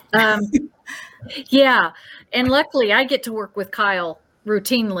 Yeah. And luckily I get to work with Kyle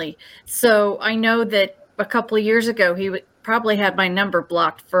routinely. So I know that a couple of years ago, he probably had my number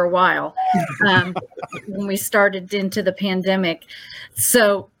blocked for a while when we started into the pandemic.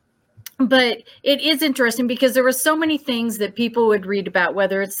 So, but it is interesting because there were so many things that people would read about,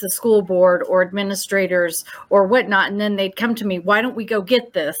 whether it's the school board or administrators or whatnot. And then they'd come to me, why don't we go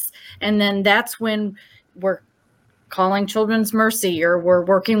get this? And then that's when we're calling Children's Mercy, or we're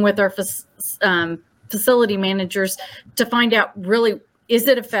working with our facility managers to find out, really, is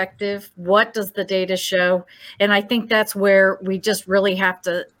it effective? What does the data show? And I think that's where we just really have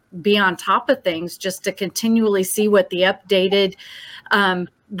to be on top of things, just to continually see what the updated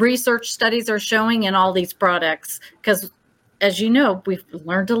research studies are showing in all these products. Because as you know, we've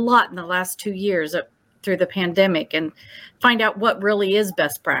learned a lot in the last 2 years through the pandemic, and find out what really is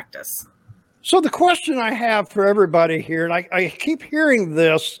best practice. So the question I have for everybody here, and I keep hearing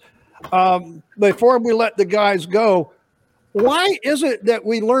this before we let the guys go, why is it that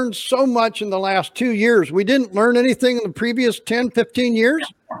we learned so much in the last 2 years? We didn't learn anything in the previous 10, 15 years?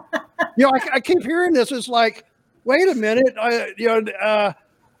 You know, I keep hearing this. It's like, wait a minute,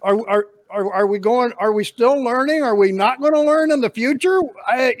 are we going? Are we still learning? Are we not going to learn in the future?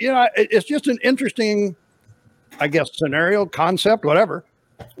 It's just an interesting, I guess, scenario, concept, whatever.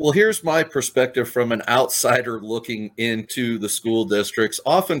 Well, here's my perspective from an outsider looking into the school districts.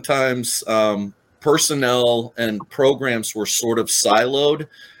 Oftentimes, personnel and programs were sort of siloed.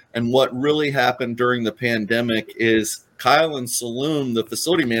 And what really happened during the pandemic is Kyle and Saloom, the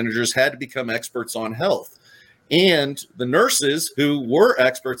facility managers, had to become experts on health. And the nurses who were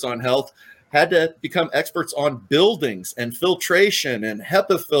experts on health had to become experts on buildings and filtration and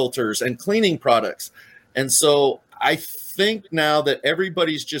HEPA filters and cleaning products. And so I think now that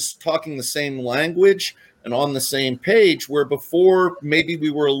everybody's just talking the same language and on the same page, where before maybe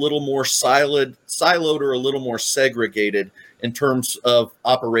we were a little more siloed or a little more segregated in terms of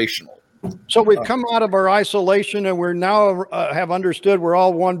operational. So we've come out of our isolation and we're now have understood we're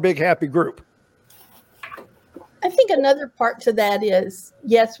all one big happy group. I think another part to that is,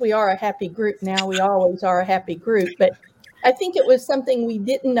 yes, we are a happy group now. We always are a happy group, but I think it was something we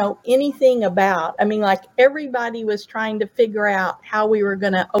didn't know anything about. I mean, like everybody was trying to figure out how we were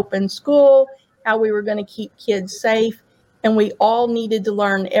going to open school, how we were going to keep kids safe. And we all needed to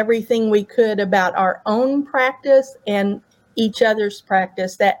learn everything we could about our own practice and each other's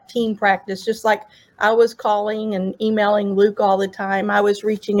practice, that team practice. Just like I was calling and emailing Luke all the time, I was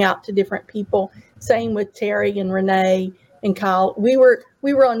reaching out to different people. Same with Terry and Renee and Kyle. We were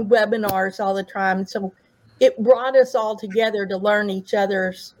on webinars all the time. So it brought us all together to learn each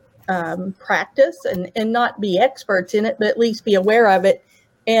other's practice and not be experts in it, but at least be aware of it.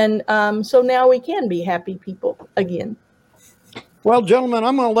 And so now we can be happy people again. Well, gentlemen,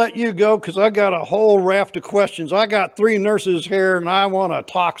 I'm going to let you go because I got a whole raft of questions. I got 3 nurses here, and I want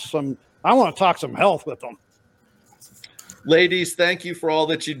to talk some health with them. Ladies, thank you for all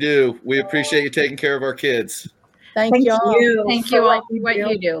that you do. We appreciate you taking care of our kids. Thank you all. Thank you all for what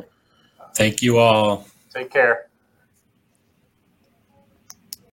you do. Thank you all. Take care.